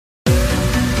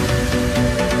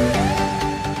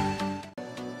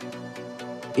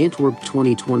Antwerp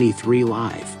 2023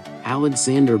 Live.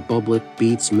 Alexander Bublik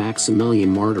beats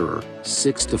Maximilian Marterer,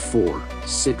 6-4,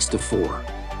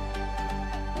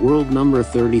 6-4. World number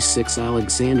 36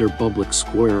 Alexander Bublik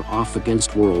square off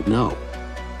against world no.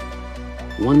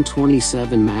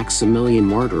 127 Maximilian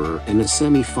Marterer in the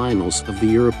semi-finals of the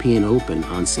European Open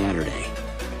on Saturday.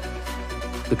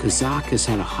 The Kazakh has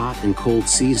had a hot and cold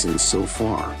season so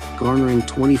far, garnering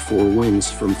 24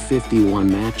 wins from 51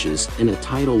 matches and a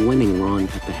title-winning run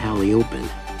at the Halle Open.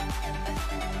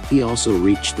 He also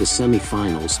reached the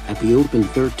semi-finals at the Open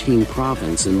 13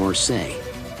 Provence in Marseille.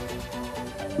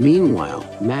 Meanwhile,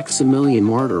 Maximilian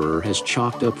Marterer has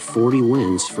chalked up 40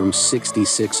 wins from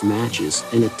 66 matches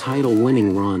and a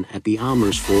title-winning run at the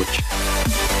Amersfoort Challenger.